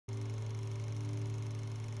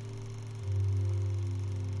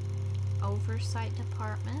oversight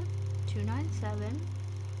department. 297.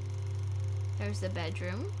 There's the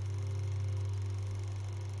bedroom.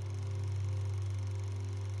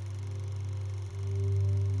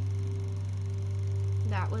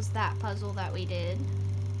 That was that puzzle that we did.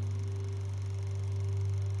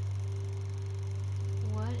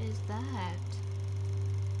 What is that?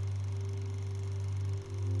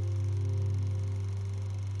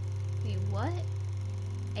 Wait, what?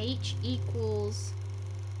 H equals...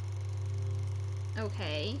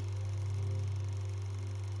 Okay.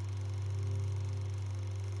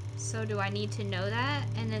 So do I need to know that?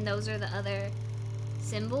 And then those are the other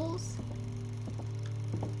symbols?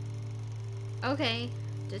 Okay.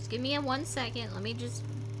 Just give me a 1 second. Let me just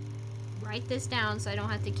write this down so I don't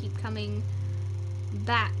have to keep coming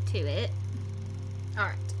back to it.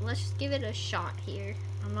 Alright, let's just give it a shot here.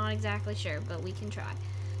 I'm not exactly sure, but we can try.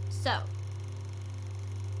 So,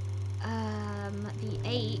 the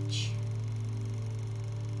H.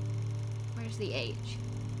 Where's the H?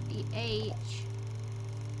 The H.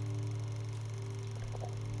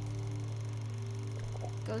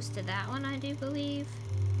 Goes to that one, I do believe.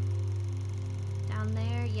 Down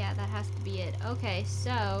there? Yeah, that has to be it. Okay,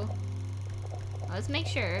 so let's make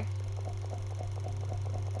sure.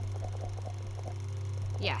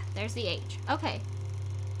 Yeah, there's the H. Okay.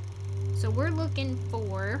 So we're looking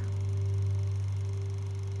for...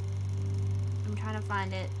 I'm trying to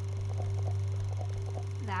find it.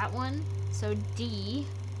 That one. So D.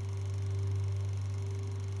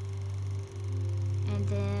 And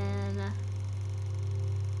then... I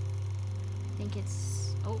think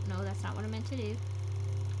it's... Oh, no, that's not what I meant to do.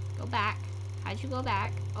 Go back. How'd you go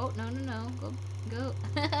back? Oh, no, no, no. Go.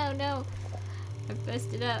 Oh, no. I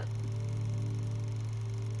messed it up.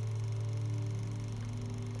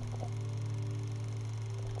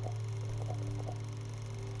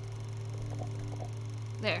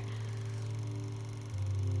 There.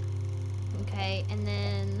 Okay, and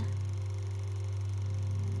then...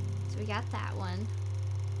 So we got that one.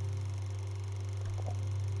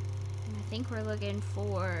 And I think we're looking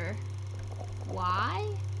for... Y?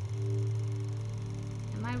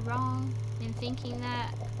 Am I wrong in thinking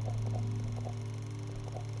that?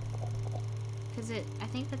 Because I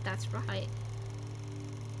think that that's right.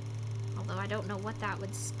 Although I don't know what that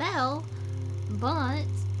would spell. But,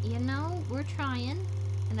 you know, we're trying.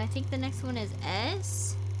 And I think the next one is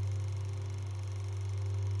S.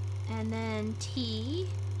 And then T.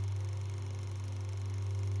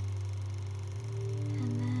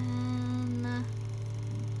 And then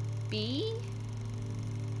B.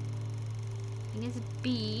 I think it's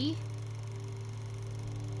B.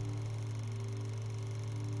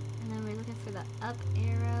 And then we're looking for the up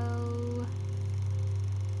arrow.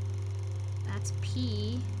 That's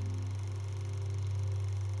P.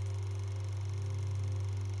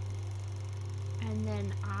 And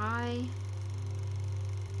then I.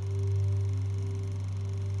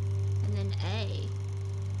 And then A.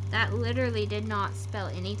 That literally did not spell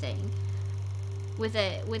anything. With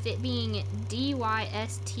it being D-Y-S-T-B-P-I-A,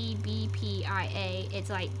 it's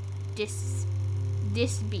like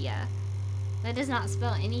dysbia. That does not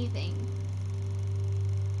spell anything.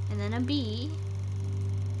 And then a B.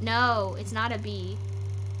 No, it's not a B.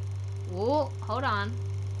 Whoa, hold on.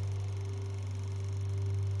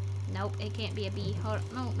 Nope, it can't be a B. Hold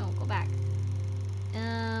on. No, go back.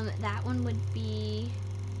 That one would be...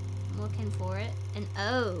 I'm looking for it. An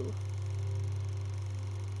O.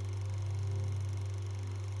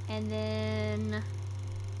 And then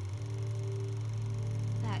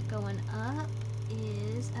that going up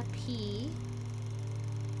is a P.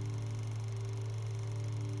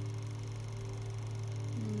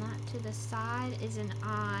 And that to the side is an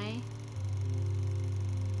I.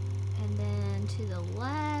 And then to the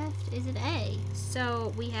left is an A.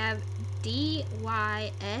 So we have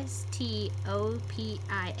D-Y-S-T-O-P-I-A.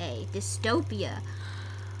 Dystopia.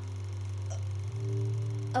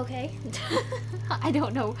 Okay. I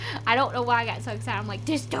don't know why I got so excited. I'm like,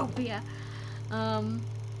 dystopia.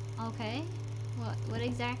 Okay. What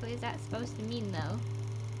exactly is that supposed to mean though?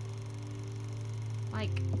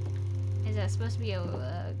 Like, is that supposed to be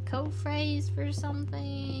a code phrase for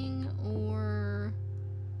something, or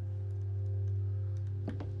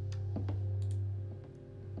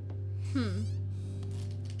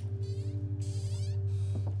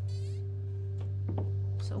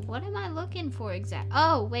So what am I looking for exactly?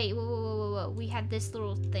 Oh, wait, whoa. We had this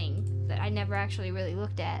little thing that I never actually really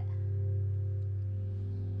looked at.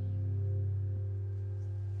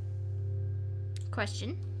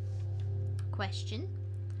 Question.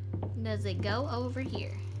 Does it go over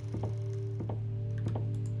here?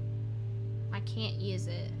 I can't use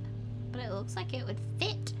it, but it looks like it would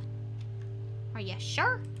fit. Are you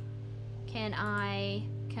sure? Can I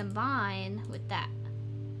combine with that?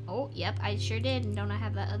 Oh, yep, I sure did. And don't I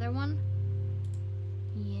have that other one?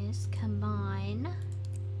 Yes, combine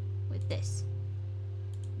with this.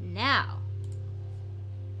 Now.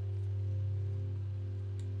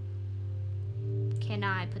 Can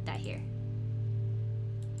I put that here?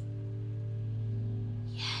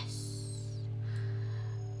 Yes.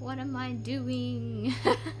 What am I doing?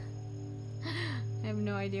 I have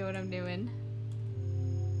no idea what I'm doing.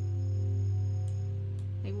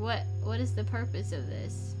 Like, what is the purpose of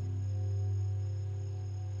this?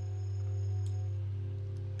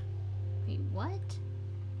 Wait, what?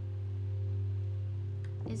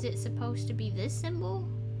 Is it supposed to be this symbol?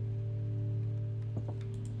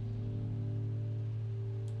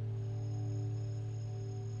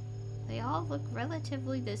 They all look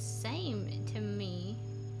relatively the same to me.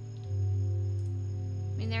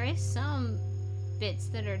 I mean, there is some bits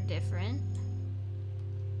that are different.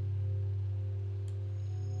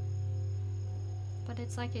 But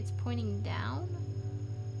it's like it's pointing down.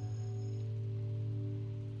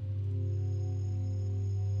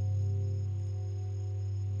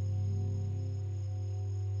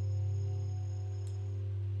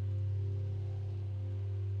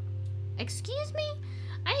 Excuse me?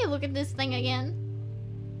 I need to look at this thing again.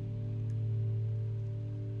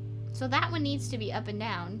 So that one needs to be up and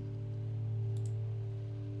down.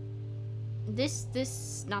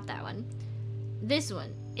 This, not that one. This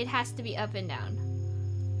one, it has to be up and down.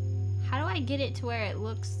 How do I get it to where it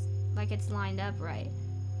looks like it's lined up right?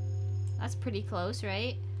 That's pretty close,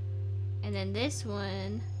 right? And then this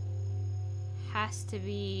one has to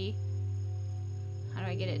be... How do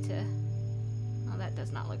I get it to... Oh, that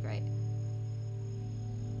does not look right.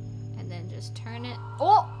 And then just turn it...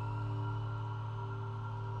 Oh!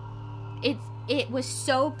 It was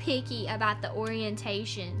so picky about the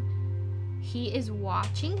orientation. He is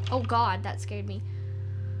watching. Oh God, that scared me.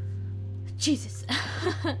 Jesus.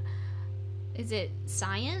 Is it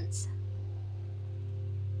science?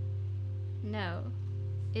 No.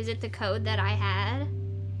 Is it the code that I had?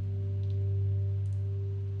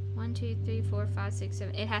 1, 2, 3, 4, 5, 6,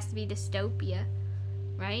 7. It has to be dystopia,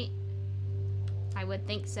 right? I would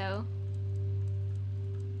think so.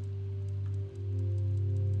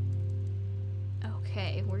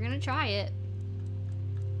 Okay, we're gonna try it.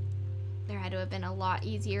 There had to have been a lot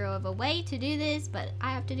easier of a way to do this, but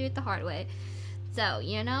I have to do it the hard way. So,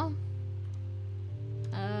 you know?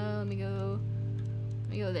 Let me go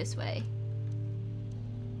this way.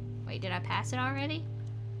 Wait, did I pass it already?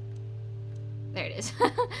 There it is.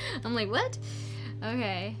 I'm like, what?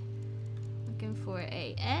 Okay. Looking for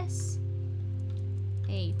a S,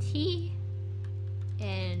 a T,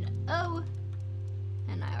 and O.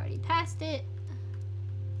 And I already passed it.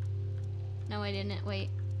 No, I didn't. Wait.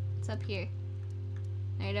 It's up here.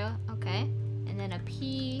 There you go. Okay. And then a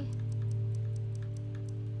P.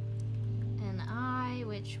 An I,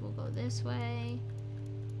 which will go this way.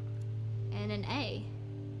 And an A.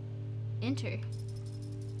 Enter.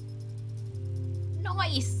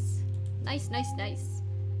 Nice! Nice, nice, nice.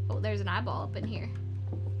 Oh, there's an eyeball up in here.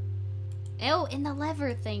 Oh, in the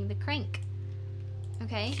lever thing, the crank.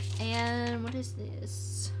 Okay, and what is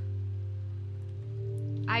this?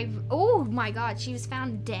 Oh my God, she was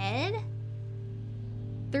found dead?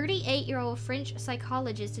 38-year-old French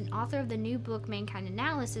psychologist and author of the new book Mankind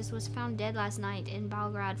Analysis was found dead last night in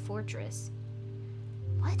Belgrade Fortress.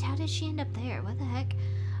 What? How did she end up there? What the heck?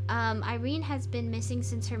 Irene has been missing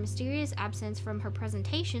since her mysterious absence from her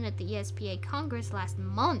presentation at the ESPA Congress last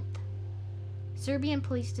month. Serbian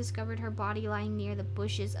police discovered her body lying near the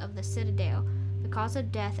bushes of the citadel. The cause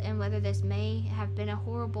of death and whether this may have been a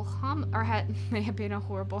horrible may have been a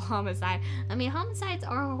horrible homicide. I mean, homicides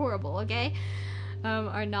are horrible, okay?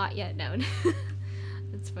 Are not yet known.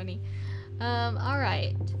 That's funny.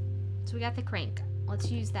 Alright. So we got the crank. Let's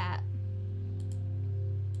use that.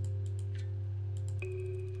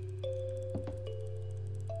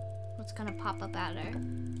 What's gonna pop up out of her?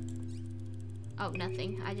 Oh,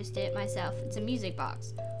 nothing. I just did it myself. It's a music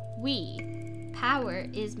box. Power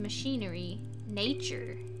is machinery.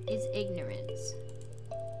 Nature is ignorance.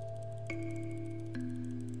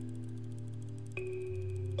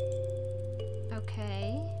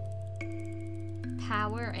 Okay.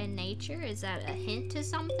 Power and nature, is that a hint to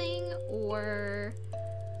something? Or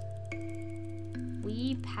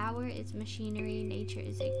power is machinery, nature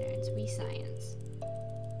is ignorance, science.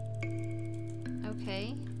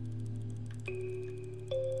 Okay.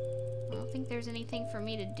 I don't think there's anything for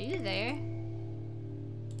me to do there.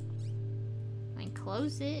 I can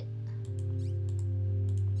close it.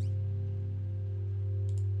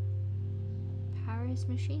 Power is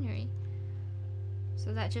machinery.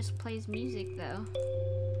 So that just plays music though.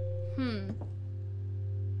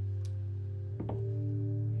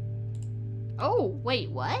 Oh, wait,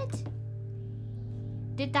 what?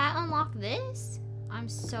 Did that unlock this? I'm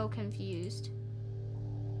so confused.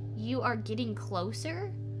 You are getting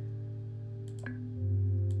closer?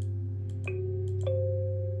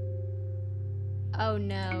 Oh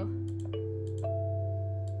no.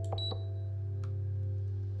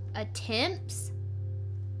 Attempts?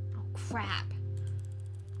 Oh crap.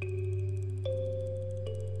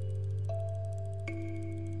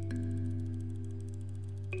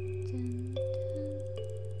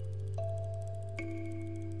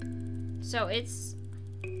 So it's...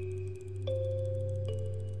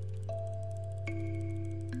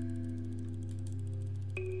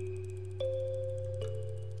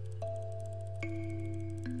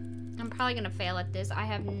 I'm probably gonna fail at this. I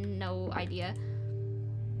have no idea.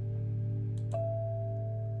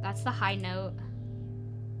 That's the high note.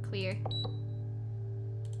 Clear.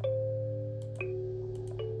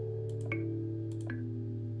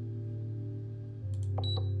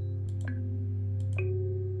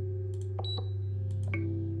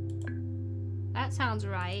 That sounds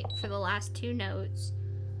right for the last two notes,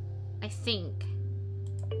 I think.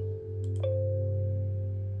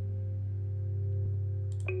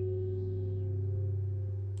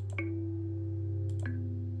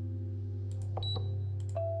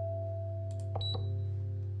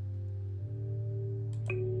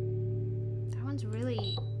 That one's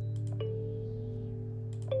really...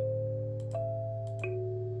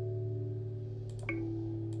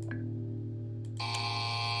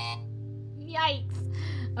 Yikes.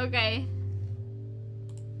 Okay.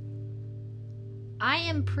 I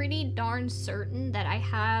am pretty darn certain that I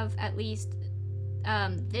have at least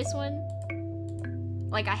this one.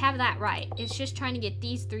 Like, I have that right. It's just trying to get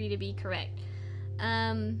these three to be correct.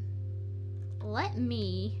 Let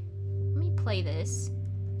me play this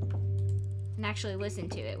and actually listen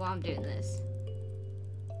to it while I'm doing this.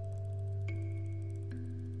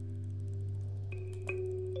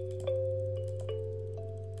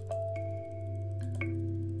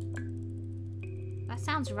 That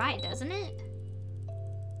sounds right, doesn't it?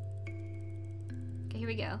 Okay, here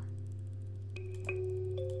we go.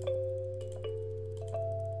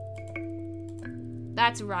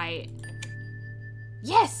 That's right.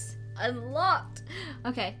 Yes! Unlocked!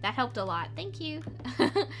 Okay, that helped a lot. Thank you.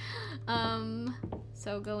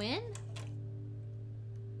 So go in.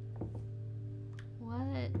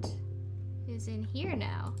 What is in here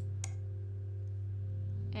now?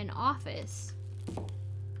 An office.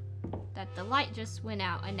 That the light just went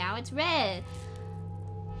out and now it's red.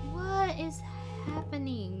 What is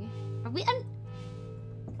happening? Are we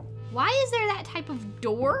Why is there that type of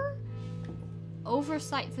door?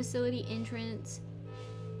 Oversight facility entrance.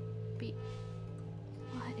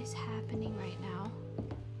 What is happening right now?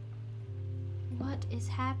 What is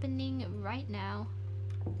happening right now?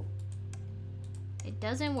 It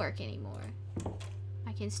doesn't work anymore.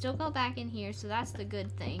 I can still go back in here, so that's the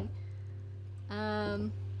good thing.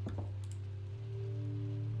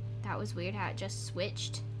 That was weird how it just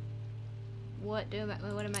switched. What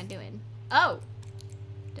am I doing? Oh!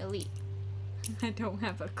 Delete. I don't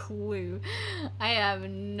have a clue. I have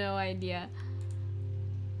no idea.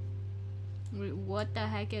 What the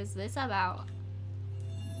heck is this about?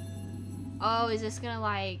 Oh, is this gonna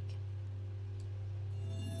like...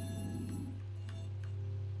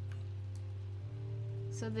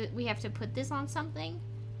 So that we have to put this on something?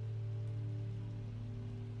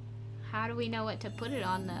 How do we know what to put it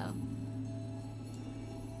on though?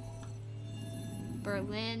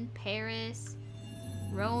 Berlin, Paris,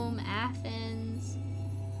 Rome, Athens,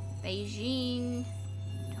 Beijing,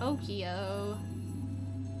 Tokyo.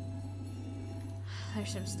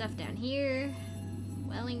 There's some stuff down here.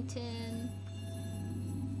 Wellington,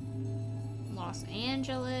 Los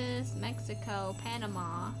Angeles, Mexico,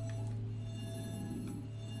 Panama.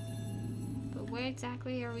 But where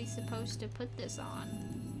exactly are we supposed to put this on?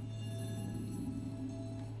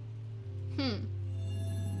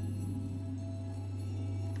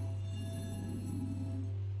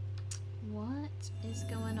 What is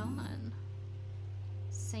going on?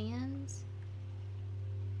 Sands?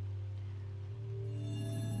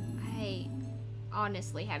 I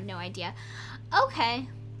honestly have no idea. Okay.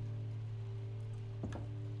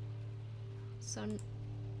 So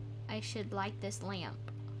I should light this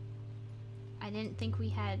lamp. I didn't think we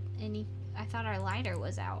had any... I thought our lighter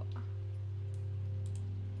was out.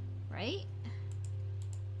 Right?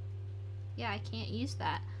 Yeah, I can't use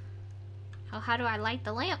that. How do I light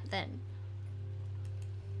the lamp then?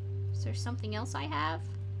 Is there something else I have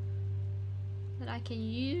that I can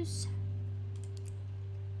use?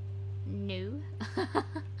 No.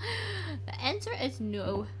 The answer is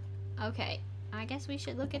no. Okay, I guess we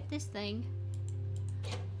should look at this thing.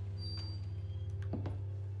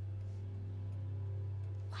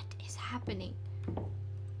 What is happening?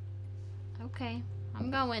 Okay,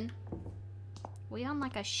 I'm going. We on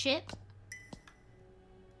like a ship?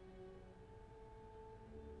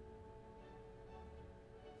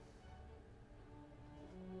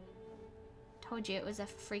 Told you it was a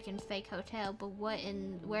freaking fake hotel, but where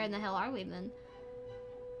in the hell are we then?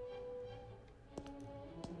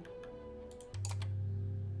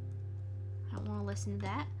 I don't want to listen to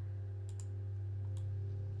that.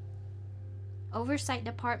 Oversight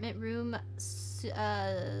Department Room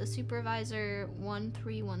Supervisor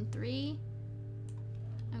 1313.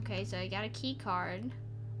 Okay, so I got a key card.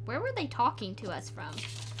 Where were they talking to us from?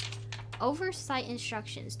 Oversight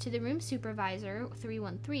instructions to the room supervisor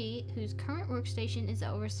 313, whose current workstation is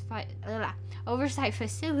the oversight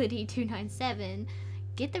facility 297.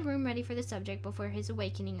 Get the room ready for the subject before his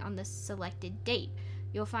awakening on the selected date.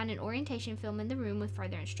 You'll find an orientation film in the room with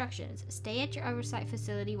further instructions. Stay at your oversight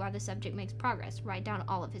facility while the subject makes progress. Write down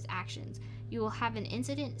all of his actions. You will have an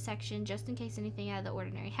incident section just in case anything out of the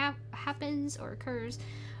ordinary happens or occurs.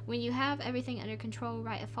 When you have everything under control,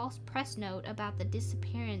 write a false press note about the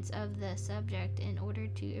disappearance of the subject in order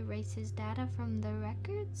to erase his data from the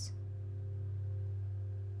records.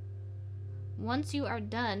 Once you are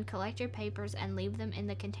done, collect your papers and leave them in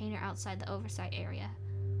the container outside the oversight area.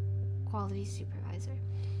 Quality supervisor.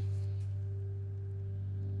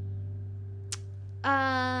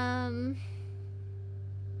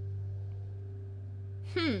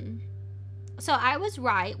 So I was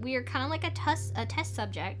right. We are kind of like a test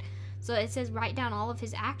subject. So it says write down all of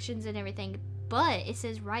his actions and everything, but it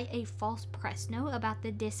says write a false press note about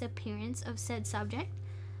the disappearance of said subject.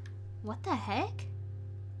 What the heck?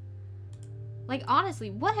 Like,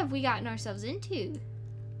 honestly, what have we gotten ourselves into?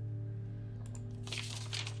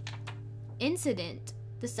 Incident.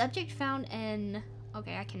 The subject found an...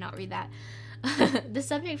 Okay, I cannot read that. The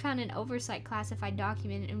subject found an oversight classified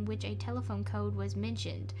document in which a telephone code was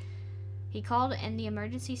mentioned. He called and the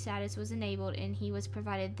emergency status was enabled and he was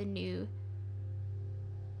provided the new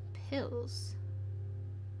pills.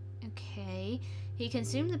 Okay. He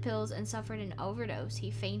consumed the pills and suffered an overdose.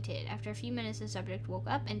 He fainted. After a few minutes, the subject woke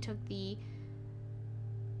up and took the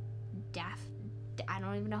I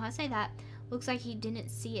don't even know how to say that. Looks like he didn't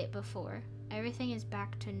see it before. Everything is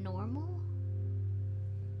back to normal.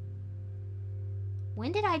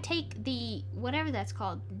 When did I take the, whatever that's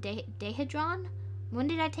called, Dihedron? When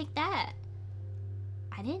did I take that?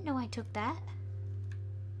 I didn't know I took that.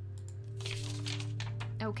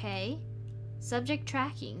 Okay. Subject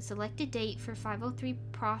tracking. Selected date for 503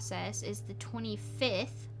 process is the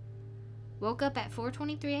 25th. Woke up at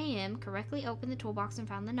 4:23 a.m. Correctly opened the toolbox and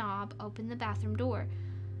found the knob. Opened the bathroom door.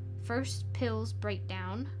 First pills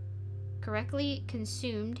breakdown. Correctly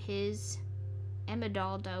consumed his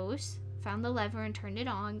Emidol dose. Found the lever and turned it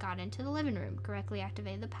on. Got into the living room. Correctly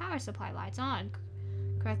activated the power supply lights on.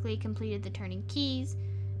 Correctly completed the turning keys.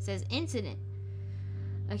 It says incident.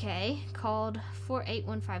 Okay. Called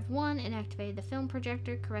 48151 and activated the film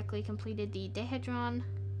projector. Correctly completed the Dihedron.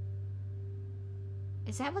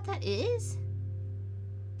 Is that what that is?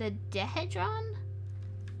 The Dihedron?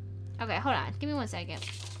 Okay, hold on. Give me 1 second.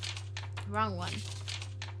 Wrong one.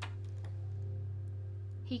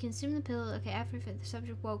 He consumed the pill. Okay, after the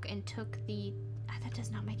subject woke and took the... that does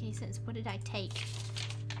not make any sense. What did I take?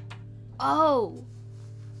 Oh!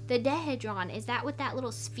 The Dihedron. Is that what that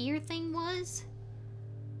little sphere thing was?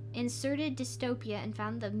 Inserted dystopia and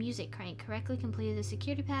found the music crank. Correctly completed the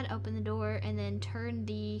security pad. Opened the door and then turned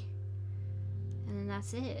the... And then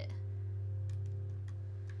that's it.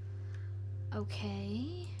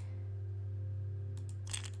 Okay.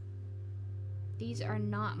 These are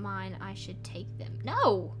not mine. I should take them.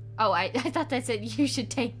 No! Oh, I thought that said you should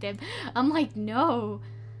take them. I'm like, no.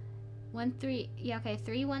 13... Yeah, okay.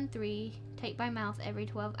 313. Take by mouth every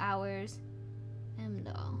 12 hours.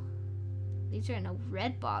 Emdol. These are in a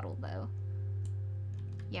red bottle, though.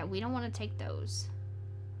 Yeah, we don't want to take those.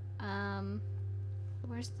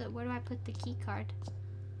 Where do I put the key card?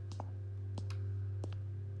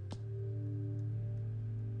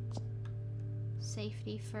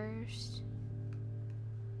 Safety first.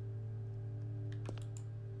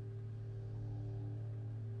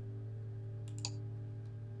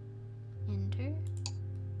 Enter.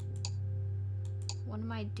 What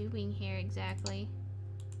am I doing here exactly?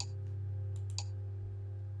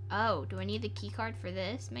 Oh, do I need the key card for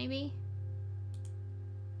this, maybe?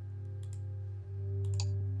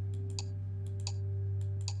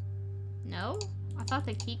 No? I thought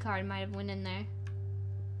the key card might have went in there.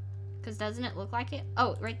 Because doesn't it look like it?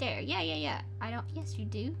 Oh, right there. Yeah. I don't... Yes, you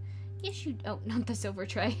do. Yes, you... Oh, not the silver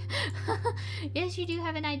tray. Yes, you do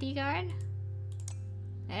have an ID card.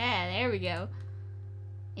 Yeah, there we go.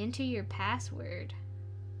 Enter your password.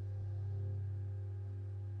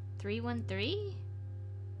 313?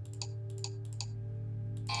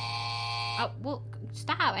 Oh, well,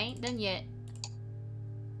 stop. I ain't done yet.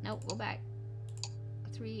 Nope, go back.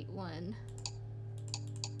 3-1.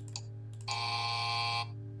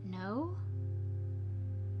 No?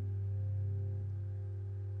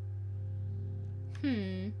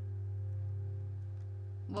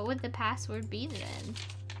 What would the password be then?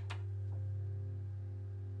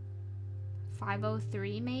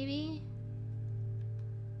 503 maybe?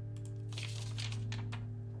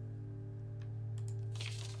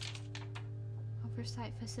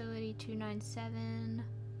 Oversight Facility 297.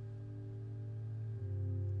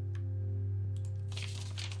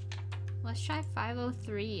 Let's try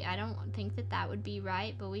 503. I don't think that that would be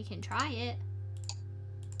right, but we can try it.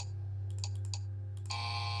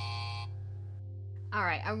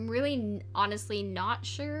 Alright, I'm really honestly not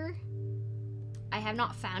sure. I have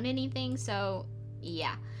not found anything, so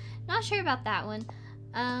yeah. Not sure about that one.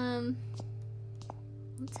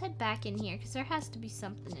 Let's head back in here, because there has to be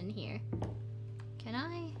something in here. Can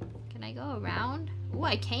I go around? Oh,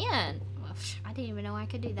 I can! Well, I didn't even know I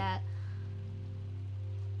could do that.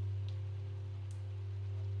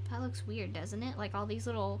 That looks weird, doesn't it? Like all these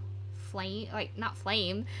little flame, like not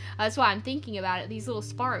flame. That's why I'm thinking about it. These little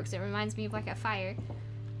sparks. It reminds me of like a fire.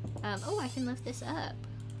 Oh, I can lift this up.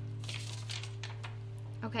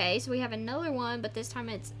 Okay, so we have another one, but this time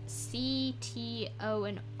it's C, T, O,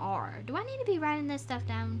 and R. Do I need to be writing this stuff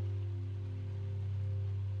down?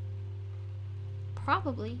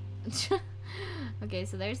 Probably. Okay,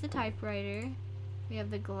 so there's the typewriter. We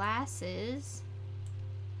have the glasses.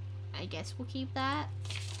 I guess we'll keep that.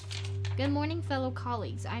 Good morning, fellow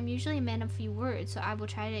colleagues. I'm usually a man of few words, so I will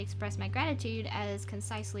try to express my gratitude as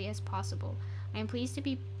concisely as possible. I am pleased to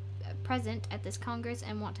be present at this Congress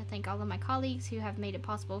and want to thank all of my colleagues who have made it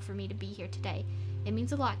possible for me to be here today. It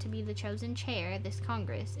means a lot to be the chosen chair of this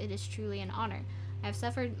Congress. It is truly an honor. I have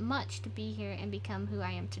suffered much to be here and become who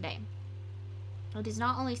I am today. It is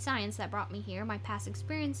not only science that brought me here. My past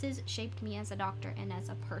experiences shaped me as a doctor and as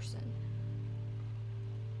a person.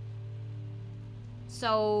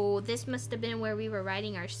 So this must have been where we were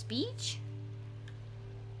writing our speech.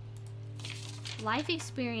 Life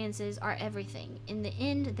experiences are everything. In the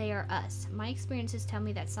end, they are us. My experiences tell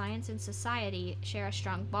me that science and society share a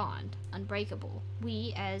strong bond, unbreakable.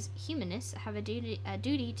 We, as humanists, have a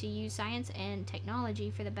duty to use science and technology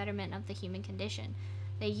for the betterment of the human condition.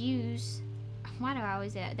 Why do I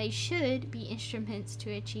always say that? They should be instruments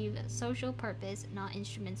to achieve social purpose, not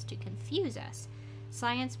instruments to confuse us.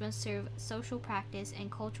 Science must serve social practice and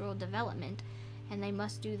cultural development, and they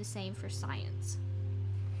must do the same for science.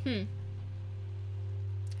 I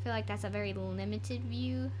feel like that's a very limited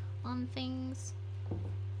view on things.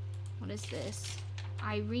 What is this?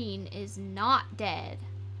 Irene is not dead.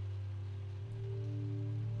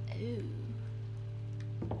 Ooh.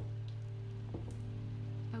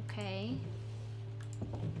 Okay.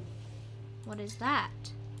 What is that?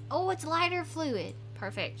 Oh, it's lighter fluid.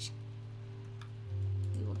 Perfect.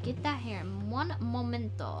 We will get that here in one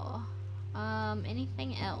momento.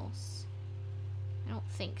 Anything else? I don't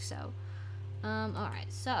think so.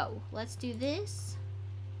 Alright, so let's do this.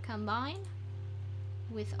 Combine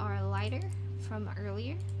with our lighter from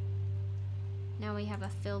earlier. Now we have a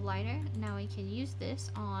filled lighter. Now we can use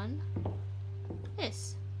this on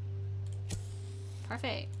this.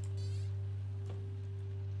 Perfect.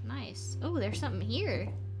 Nice. Oh, there's something here.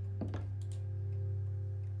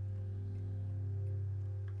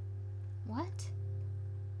 What?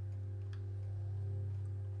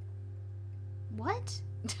 What?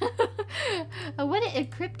 What a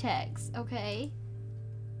cryptex, okay.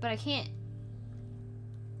 But I can't.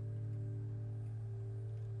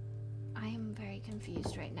 I am very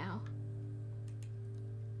confused right now.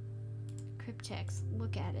 Cryptex,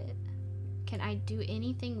 look at it. Can I do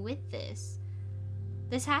anything with this?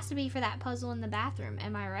 This has to be for that puzzle in the bathroom,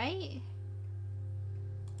 am I right?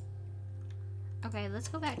 Okay, let's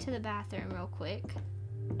go back to the bathroom real quick.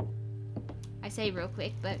 I say real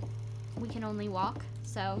quick, but we can only walk,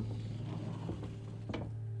 so.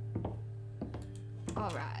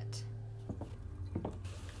 Alright.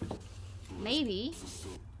 Maybe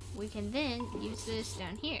we can then use this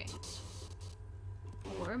down here.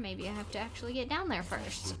 Or maybe I have to actually get down there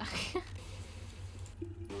first.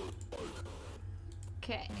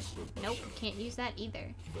 Okay. Nope, can't use that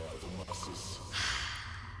either.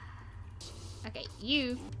 Okay,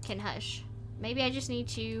 you can hush. Maybe I just need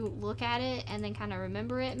to look at it and then kind of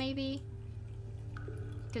remember it, maybe.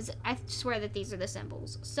 Because I swear that these are the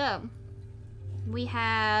symbols. So, we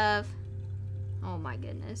have... Oh my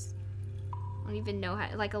goodness. I don't even know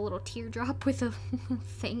how... Like a little teardrop with a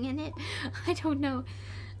thing in it. I don't know.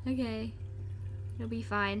 Okay. It'll be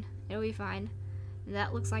fine. It'll be fine.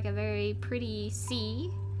 That looks like a very pretty sea.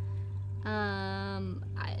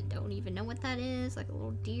 I don't even know what that is. Like a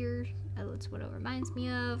little deer. That's what it reminds me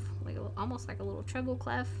of. Like almost like a little treble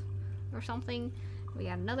clef or something. We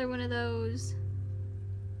got another one of those.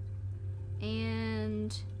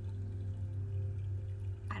 And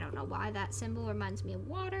I don't know why that symbol reminds me of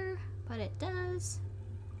water, but it does.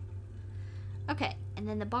 Okay, and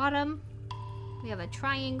then the bottom, we have a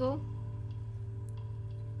triangle,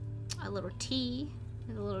 a little T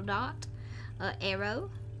with a little dot, an arrow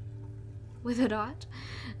with a dot,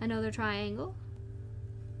 another triangle,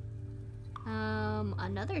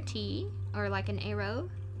 another T, or like an arrow,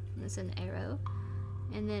 that's an arrow,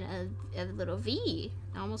 and then a little V.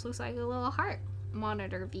 It almost looks like a little heart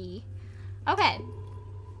monitor V. Okay.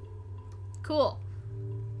 Cool.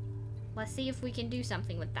 Let's see if we can do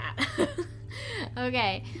something with that.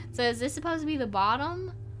 Okay. So is this supposed to be the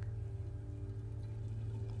bottom?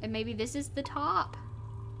 And maybe this is the top?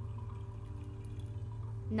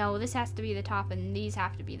 No, this has to be the top and these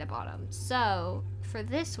have to be the bottom. So, for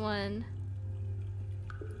this one,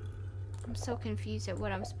 I'm so confused at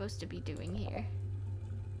what I'm supposed to be doing here.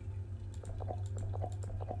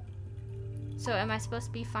 So am I supposed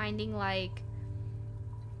to be finding like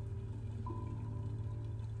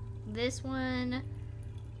this one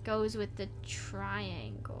goes with the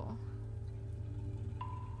triangle?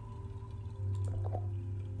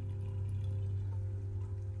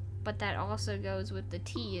 But that also goes with the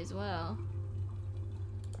T as well.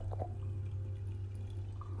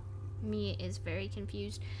 Me is very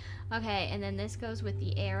confused. Okay, and then this goes with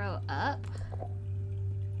the arrow up.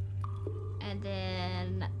 And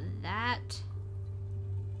then that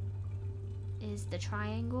is the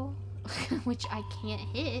triangle, which I can't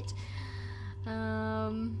hit.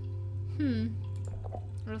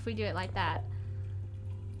 What if we do it like that?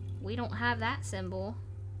 We don't have that symbol.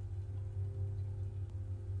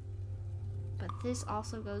 But this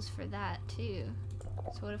also goes for that too.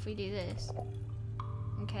 So what if we do this?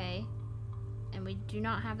 Okay. And we do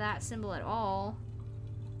not have that symbol at all.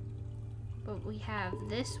 But we have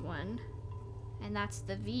this one. And that's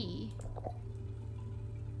the V.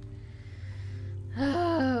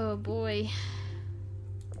 Oh boy.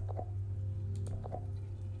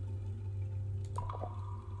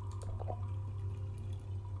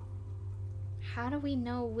 How do we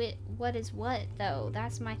know what is what though?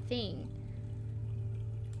 That's my thing.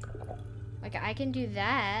 Like I can do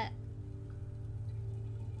that.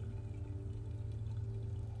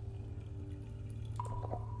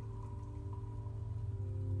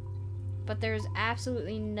 But there's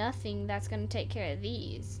absolutely nothing that's going to take care of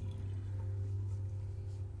these.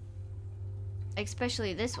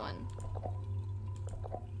 Especially this one.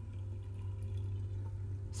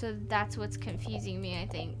 So that's what's confusing me, I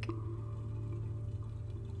think.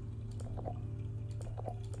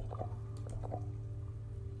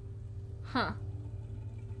 Huh.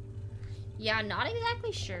 Yeah, I'm not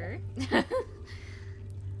exactly sure.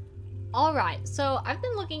 Alright, so I've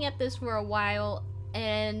been looking at this for a while,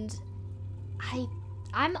 and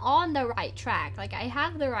I'm on the right track. Like, I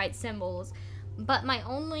have the right symbols, but my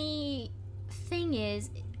only thing is,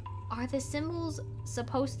 are the symbols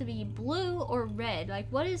supposed to be blue or red? Like,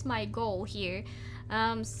 what is my goal here?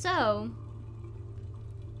 So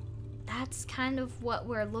that's kind of what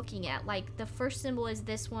we're looking at. Like, the first symbol is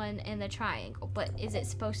this one and the triangle, but is it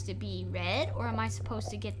supposed to be red, or am I supposed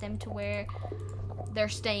to get them to where they're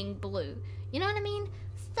staying blue? You know what I mean?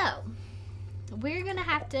 So we're gonna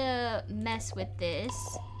have to mess with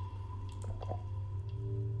this.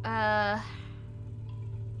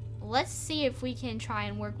 Let's see if we can try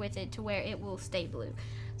and work with it to where it will stay blue.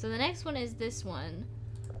 So the next one is this one,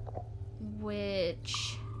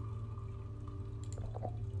 which,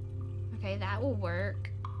 okay, that will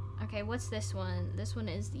work. Okay, what's this one? This one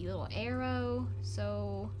is the little arrow,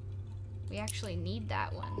 so we actually need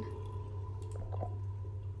that one.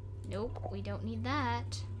 Nope, we don't need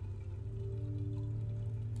that.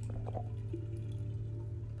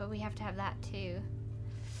 But we have to have that too.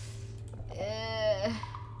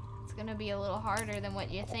 It's gonna be a little harder than what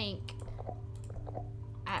you think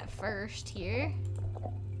at first here.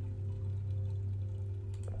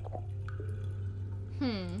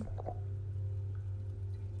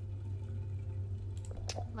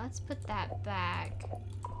 Let's put that back.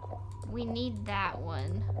 We need that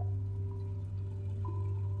one.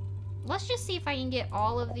 let's just see if I can get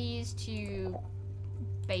all of these to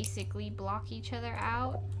basically block each other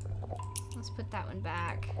out. Let's put that one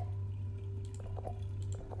back.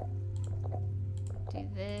 Do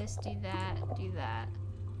this, do that, do that,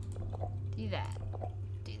 do that,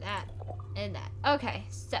 do that, and that. Okay,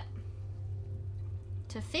 so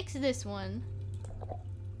to fix this one,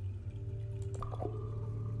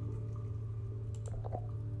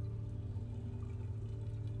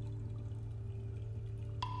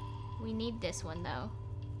 we need this one though.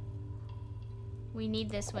 We need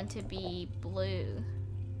this one to be blue.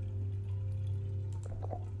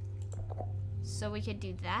 So we could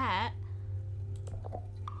do that.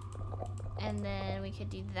 And then we could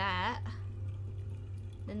do that.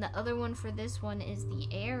 Then the other one for this one is the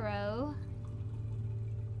arrow.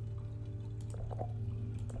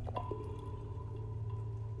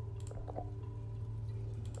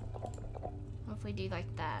 Hopefully do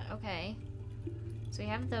like that. Okay. So we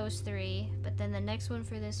have those three, but then the next one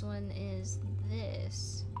for this one is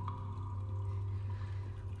this.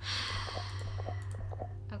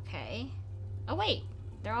 Okay. Oh wait,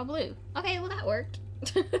 they're all blue. Okay, well that worked.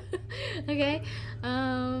 Okay.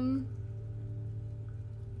 And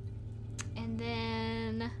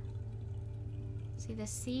then see, the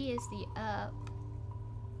C is the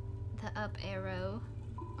up arrow.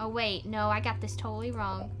 Oh wait, no, I got this totally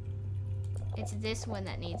wrong. It's this one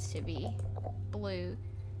that needs to be blue,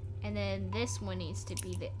 and then this one needs to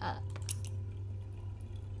be the up.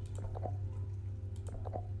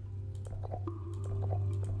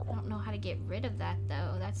 I don't know how to get rid of that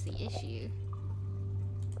though. That's the issue.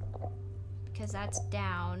 Because that's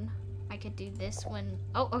down. I could do this one.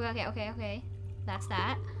 Oh, okay. That's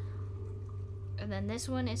that. And then this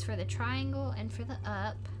one is for the triangle and for the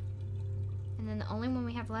up. And then the only one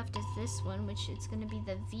we have left is this one, which is going to be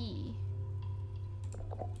the V.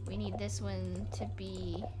 We need this one to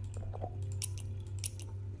be...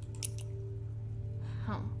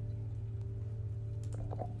 Huh.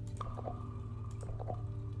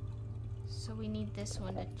 So we need this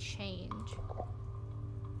one to change.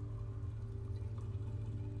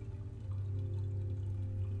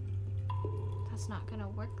 That's not gonna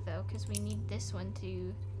work though, because we need this one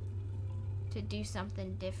to do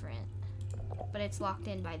something different. But it's locked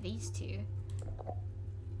in by these two.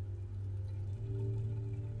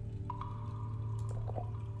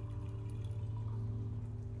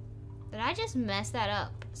 Did I just mess that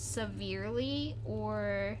up severely,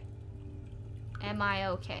 or am I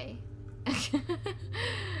okay?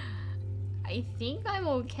 I think I'm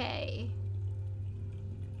okay.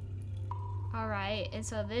 Alright, and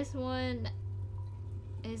so this one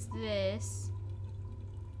is this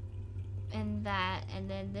and that, and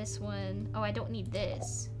then this one, oh, I don't need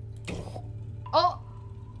this. Oh!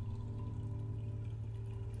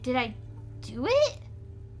 Did I do it?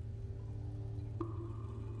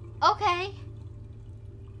 Okay.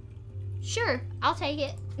 Sure, I'll take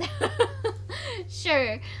it.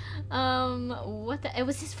 Sure. What the, it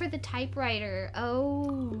was just for the typewriter.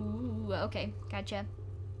 Oh, okay, gotcha.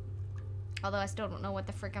 Although I still don't know what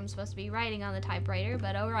the frick I'm supposed to be writing on the typewriter,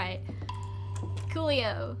 but alright.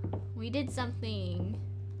 Coolio. We did something.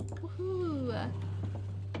 Woohoo.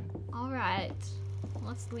 Alright.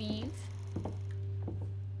 Let's leave.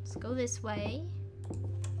 Let's go this way.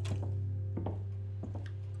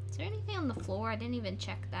 Is there anything on the floor? I didn't even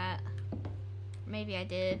check that. Maybe I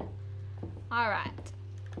did. Alright.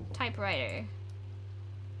 Typewriter.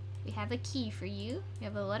 We have a key for you. We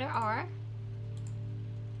have a letter R.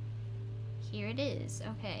 Here it is.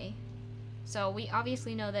 Okay. So we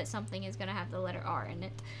obviously know that something is gonna have the letter R in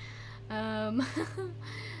it.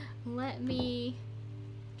 Let me...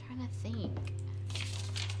 I'm trying to think.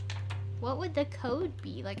 What would the code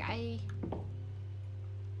be? Like,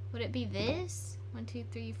 would it be this? 1, 2,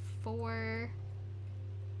 3, 4.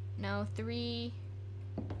 No, 3.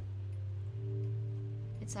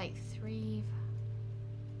 It's like 3.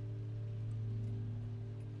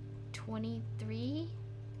 23?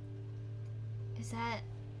 Is that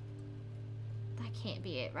can't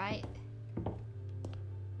be it, right?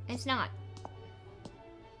 It's not.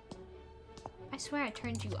 I swear I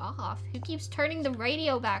turned you off. Who keeps turning the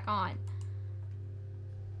radio back on?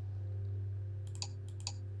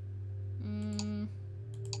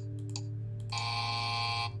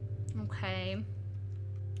 Okay.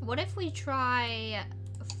 What if we try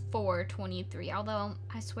 4:23? Although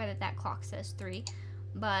I swear that clock says 3.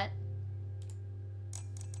 But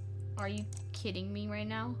are you kidding me right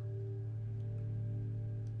now?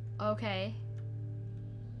 Okay.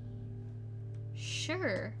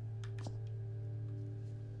 Sure.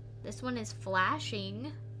 This one is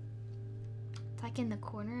flashing. It's like in the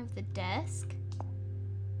corner of the desk.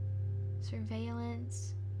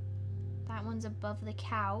 Surveillance. That one's above the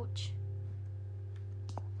couch.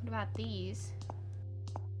 What about these?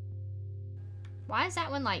 Why is that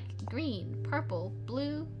one like green, purple,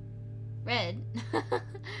 blue, red?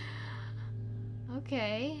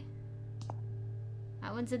 Okay.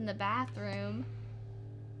 That one's in the bathroom.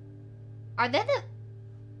 Are they the...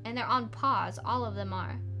 And they're on pause. All of them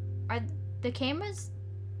are. Are the cameras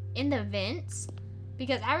in the vents?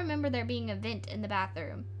 Because I remember there being a vent in the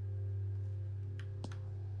bathroom.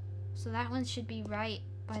 So that one should be right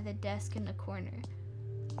by the desk in the corner.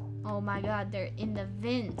 Oh my god, they're in the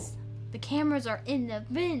vents. The cameras are in the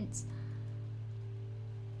vents.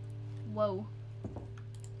 Whoa.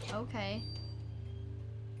 Okay.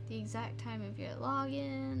 The exact time of your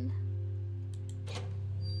login.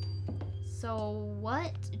 So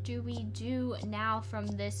what do we do now from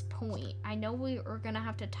this point? I know we are gonna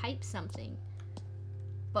have to type something,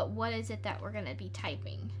 but what is it that we're gonna be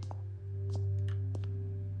typing?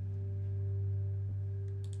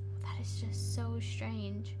 That is just so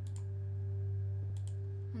strange.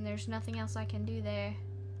 And there's nothing else I can do there.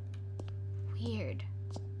 Weird.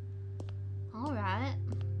 Alright.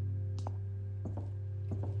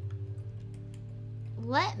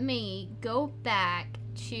 Let me go back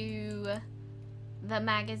to the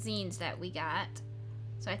magazines that we got.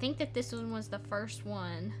 So I think that this one was the first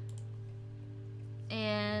one.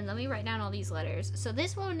 And let me write down all these letters. So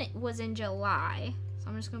this one was in July. So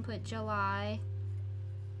I'm just going to put July.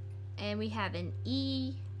 And we have an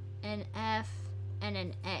E, an F, and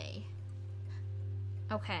an A.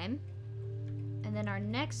 Okay. And then our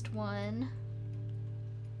next one...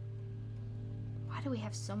 Why do we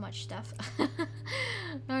have so much stuff?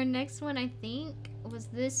 Our next one, I think, was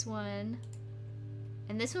this one.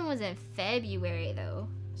 And this one was in February, though.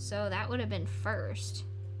 So that would have been first.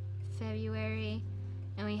 February.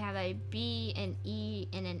 And we have a B, an E,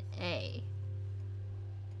 and an A.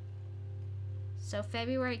 So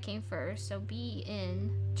February came first. So B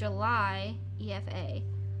in July, E, F, A.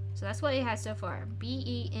 So that's what it has so far. B,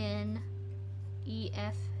 E, N, E,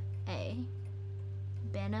 F, A.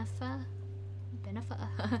 Benefa.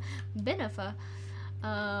 Benefa.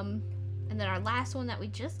 And then our last one that we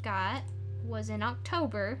just got was in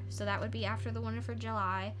October, so that would be after the one for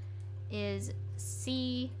July, is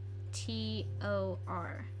CTOR.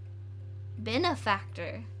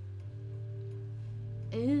 Benefactor.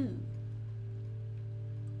 Ooh.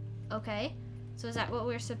 Okay. So is that what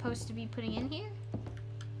we're supposed to be putting in here?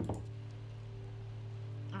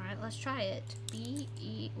 Alright, let's try it.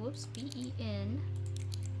 B-E-N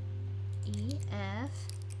E-F-A-C-T-O-R.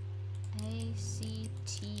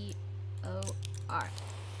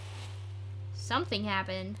 Something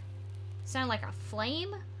happened. Sound like a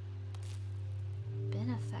flame?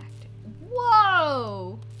 Benefactor.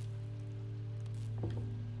 Whoa!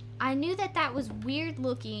 I knew that that was weird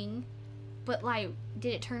looking, but like,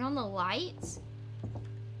 did it turn on the lights?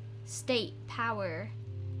 State, power,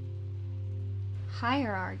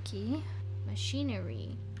 hierarchy,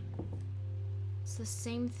 machinery. It's the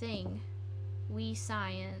same thing. We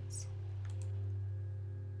science.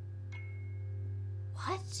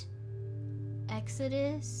 What?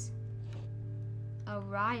 Exodus.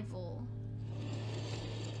 Arrival.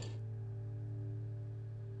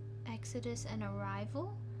 Exodus and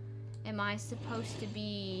arrival? Am I supposed to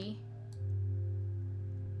be...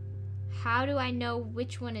 How do I know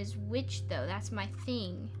which one is which, though? That's my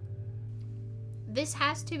thing. This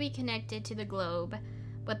has to be connected to the globe,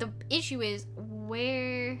 but the issue is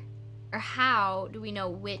where or how do we know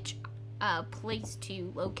which place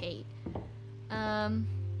to locate? I'm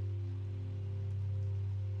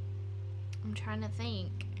trying to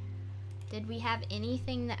think. Did we have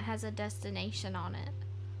anything that has a destination on it?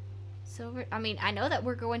 Silver. I mean, I know that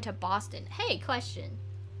we're going to Boston. Hey, question.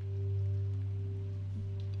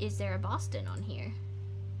 Is there a Boston on here?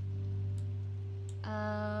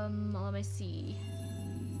 Let me see.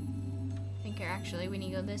 I think actually we need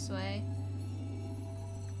to go this way.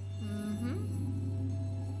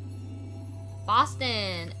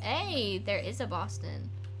 Boston! Hey, there is a Boston.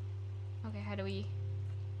 Okay, how do we...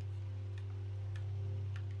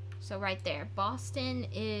 So right there. Boston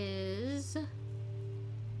is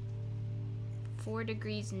 4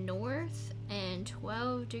 degrees north and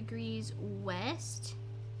 12 degrees west.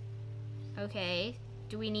 Okay.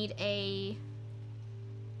 Do we need a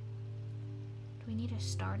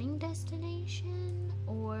starting destination?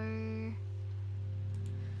 Or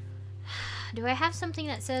do I have something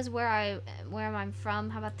that says where I'm from?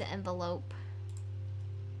 How about the envelope?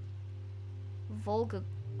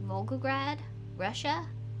 Volgograd? Russia?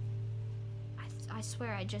 I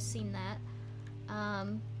swear I just seen that.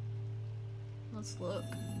 Let's look.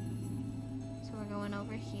 we're going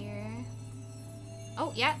over here.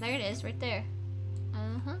 Oh, yeah, there it is, right there.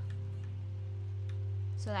 Uh-huh.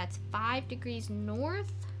 So that's 5 degrees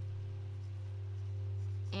north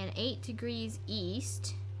and 8 degrees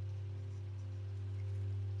east.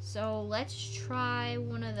 So let's try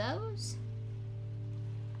one of those.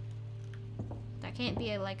 That can't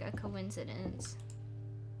be like a coincidence.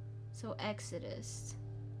 So Exodus.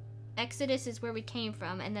 Exodus is where we came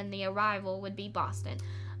from, and then the arrival would be Boston.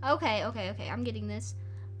 Okay, okay, okay. I'm getting this.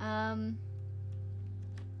 What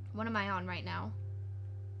am I on right now?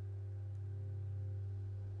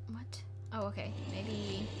 What? Oh, okay.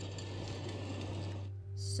 Maybe.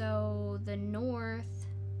 So the north.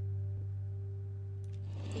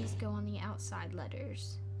 These go on the outside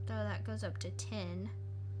letters. So that goes up to 10.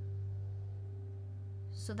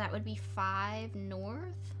 So that would be 5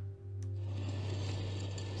 north.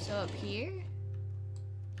 So up here.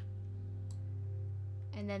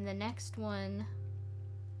 And then the next one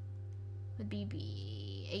would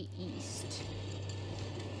be 8 east.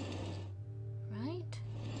 Right?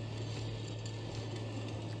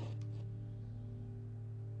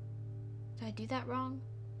 Did I do that wrong?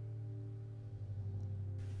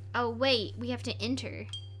 Oh, wait. We have to enter.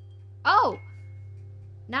 Oh!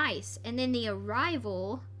 Nice. And then the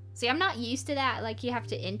arrival. See, I'm not used to that. Like, you have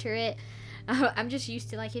to enter it. I'm just used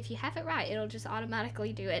to, like, if you have it right, it'll just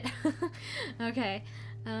automatically do it. Okay.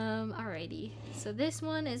 Alrighty. So this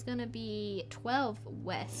one is gonna be 12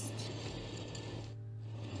 west.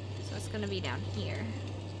 So it's gonna be down here.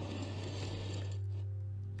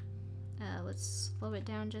 Let's slow it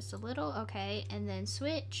down just a little. Okay, and then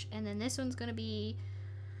switch. And then this one's gonna be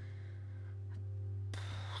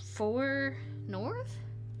 4 north?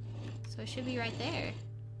 So it should be right there.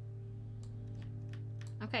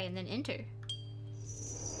 Okay, and then enter.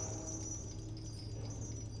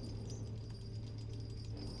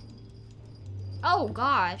 Oh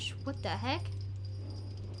gosh, what the heck?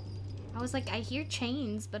 I was like, I hear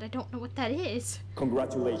chains, but I don't know what that is.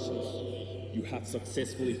 Congratulations. You have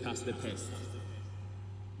successfully passed the test.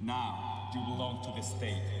 Now, you belong to the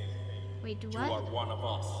state. Wait, do You what? are one of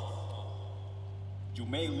us. You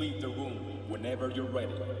may leave the room whenever you're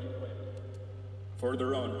ready.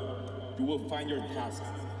 Further on, you will find your task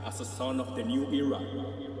as a son of the new era.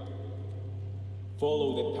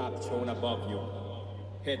 Follow the path shown above you.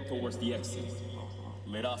 Head towards the exit.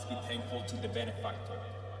 Let us be thankful to the benefactor.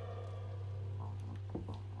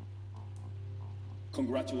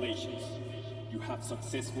 Congratulations. You have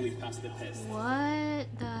successfully passed the test. What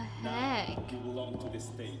the heck? Now, you belong to the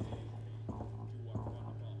state.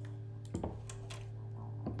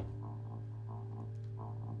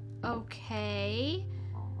 Okay.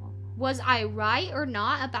 Was I right or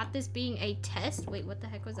not about this being a test? Wait, what the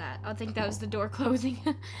heck was that? I think that was the door closing.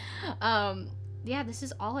 Yeah, this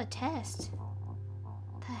is all a test.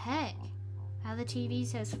 What the heck? How the TV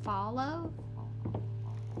says follow?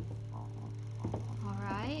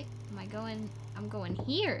 Alright. Am I going? I'm going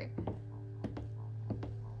here.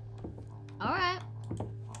 Alright.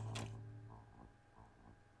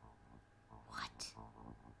 What?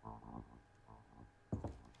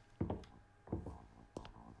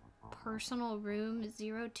 Personal room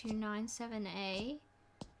 0297A.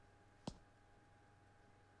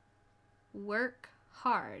 Work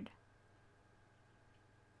hard.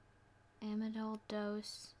 Amidal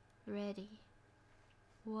dose ready.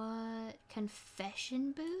 What?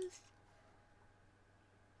 Confession booth?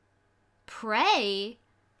 Pray?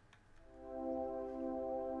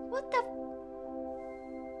 What the?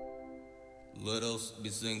 Let us be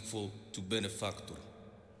thankful to benefactor.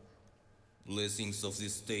 Blessings of the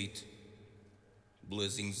state.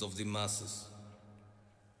 Blessings of the masses.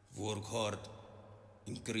 Work hard.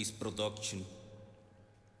 Increase production.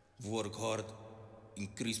 Work hard.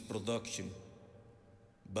 Increase production.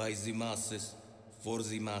 By the masses. For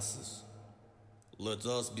the masses. Let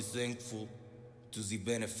us be thankful to the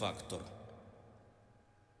benefactor.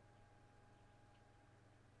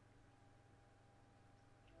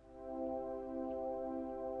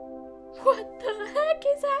 What the heck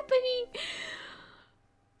is happening?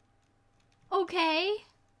 Okay.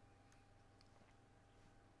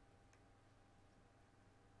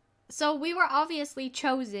 So we were obviously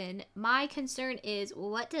chosen. My concern is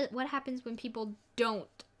what happens when people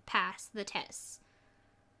don't pass the tests?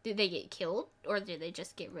 Do they get killed or do they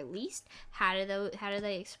just get released? How do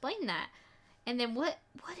they explain that? And then what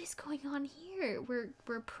is going on here?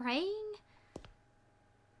 We're praying?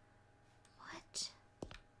 What?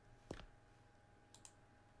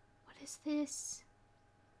 What is this?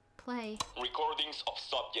 Play. Recordings of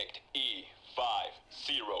subject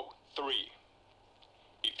E503.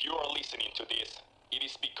 If you are listening to this, it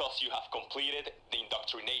is because you you have completed the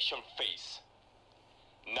indoctrination phase.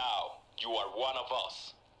 Now, you are one of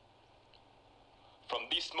us. From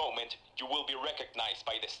this moment, you will be recognized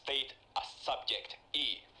by the state as subject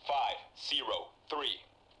E503.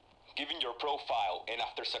 Given your profile and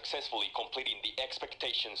after successfully completing the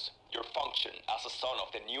expectations, your function as a son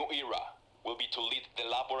of the new era will be to lead the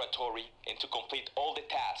laboratory and to complete all the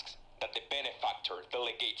tasks that the benefactor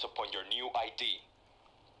delegates upon your new ID.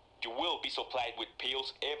 You will be supplied with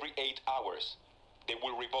pills every 8 hours. They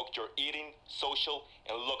will revoke your eating, social,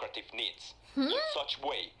 and lucrative needs in such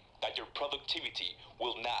way that your productivity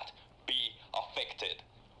will not be affected.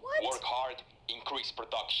 What? Work hard, increase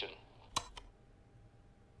production.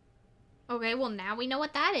 Okay, well now we know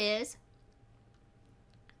what that is.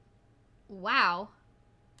 Wow.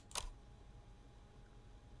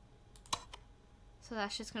 So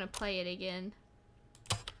that's just gonna play it again.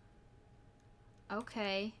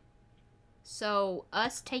 Okay. So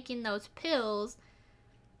us taking those pills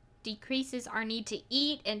decreases our need to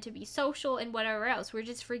eat and to be social and whatever else. We're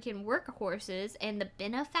just freaking workhorses, and the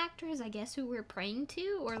benefactors, I guess, who we're praying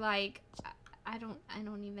to, or like, I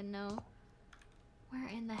don't even know. Where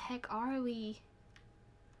in the heck are we?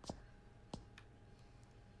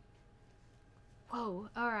 Whoa,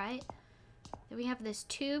 alright. Then we have this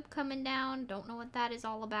tube coming down. Don't know what that is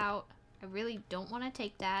all about. I really don't want to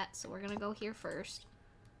take that, so we're gonna go here first.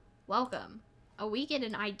 Welcome. Oh, we get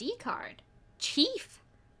an ID card. Chief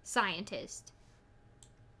Scientist.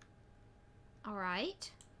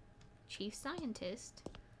 Alright. Chief Scientist.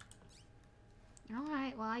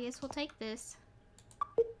 Alright, well, I guess we'll take this.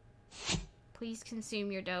 Please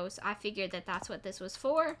consume your dose. I figured that that's what this was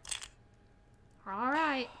for.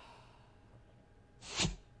 Alright.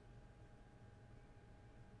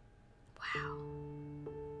 Wow.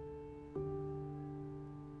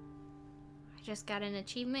 I just got an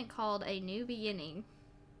achievement called A New Beginning.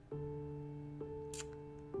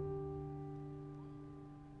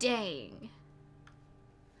 Dang.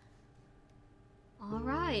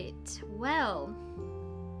 Alright, well.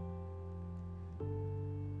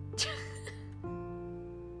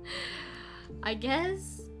 I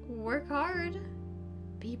guess work hard,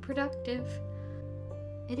 be productive.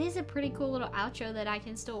 It is a pretty cool little outro that I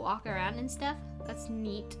can still walk around and stuff. That's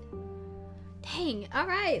neat. Dang,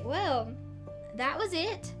 alright, well, that was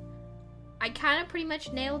it. I kind of pretty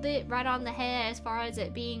much nailed it right on the head as far as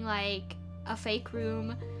it being like a fake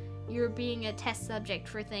room. You're being a test subject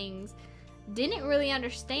for things. Didn't really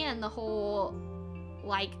understand the whole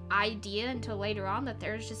like idea until later on that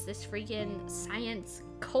there's just this freaking science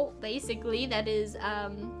cult basically that is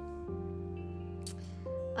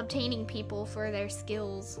obtaining people for their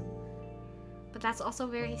skills. But that's also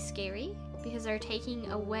very scary because they're taking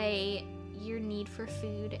away your need for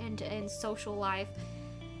food and social life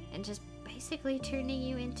and just basically turning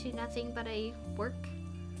you into nothing but a work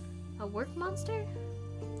monster.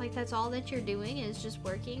 Like that's all that you're doing is just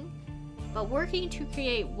working. But working to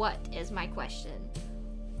create what is my question.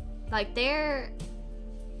 Like they're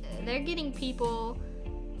getting people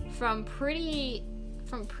from pretty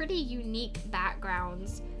unique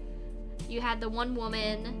backgrounds. You had the one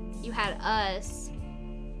woman, you had us.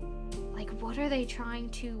 Like what are they trying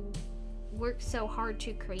to work so hard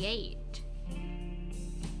to create?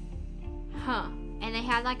 Huh. And they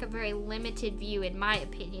had like a very limited view, in my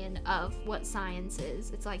opinion, of what science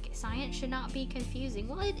is. It's like, science should not be confusing.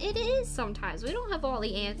 Well, it is sometimes. We don't have all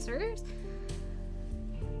the answers.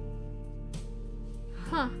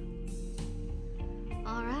 Huh.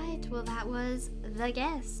 Alright, well that was The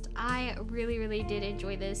Guest. I really did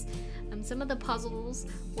enjoy this. Some of the puzzles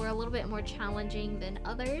were a little bit more challenging than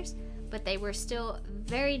others, but they were still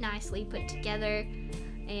very nicely put together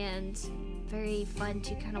and very fun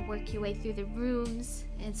to kind of work your way through the rooms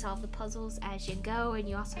and solve the puzzles as you go. And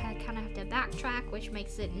you also kind of have to backtrack, which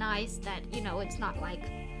makes it nice that, you know, it's not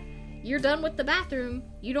like you're done with the bathroom,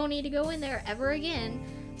 you don't need to go in there ever again.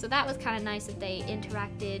 So that was kind of nice that they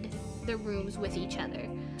interacted the rooms with each other.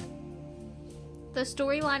 The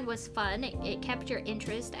storyline was fun. It kept your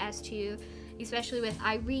interest as to, especially with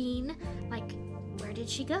Irene, like, where did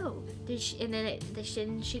she go? And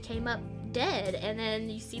then she came up dead, and then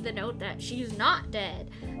you see the note that she's not dead.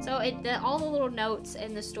 So all the little notes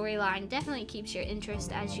in the storyline definitely keeps your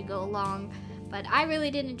interest as you go along. But I really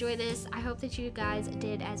did enjoy this. I hope that you guys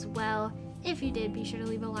did as well. If you did, be sure to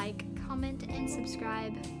leave a like, comment, and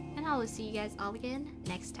subscribe. And I will see you guys all again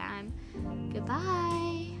next time.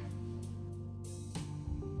 Goodbye!